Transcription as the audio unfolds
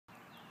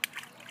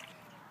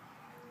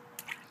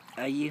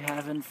Are you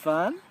having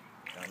fun?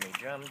 Drummy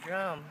drum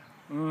drum.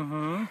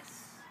 Mm-hmm.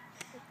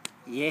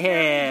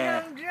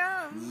 Yeah. Drum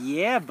drum.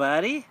 Yeah,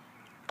 buddy.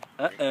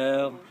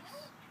 Uh-oh.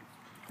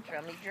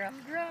 Drummy drum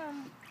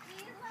drum.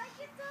 Do you like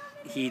it,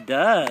 Dominic? He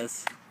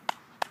does.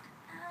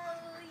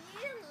 Oh,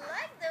 you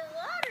like the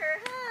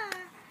water, huh?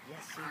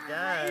 Yes, he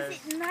does.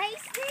 Is it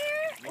nice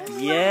there?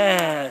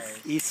 Yes.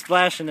 He's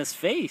splashing his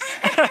face.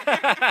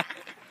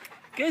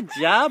 Good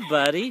job,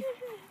 buddy.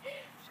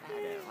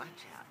 Shadow, watch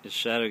out. Is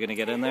Shadow gonna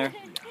get in there?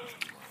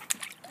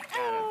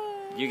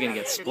 Oh, You're gonna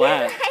get you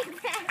splat.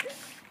 like that?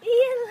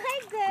 You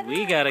like that?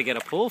 We gotta get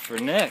a pool for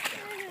Nick.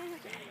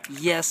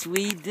 Yes,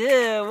 we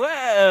do.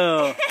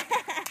 Whoa.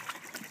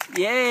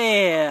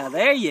 Yeah,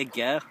 there you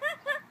go.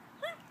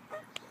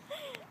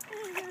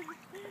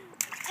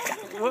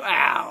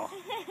 Wow.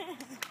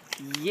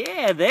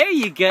 Yeah, there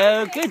you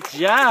go. Good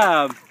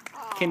job.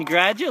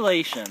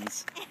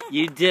 Congratulations.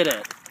 You did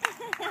it.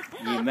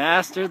 You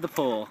mastered the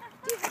pool.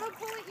 Do you have a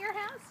pool at your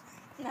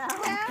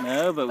house? No.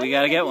 No, but we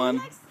gotta get one.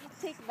 He likes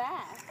to take a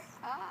bath.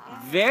 Oh.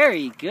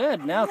 Very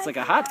good. Now it's like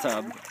a hot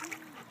tub.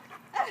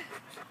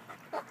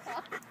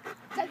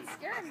 Doesn't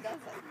scare him, does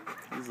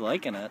it? He's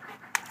liking it.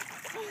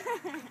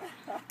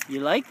 You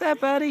like that,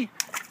 buddy?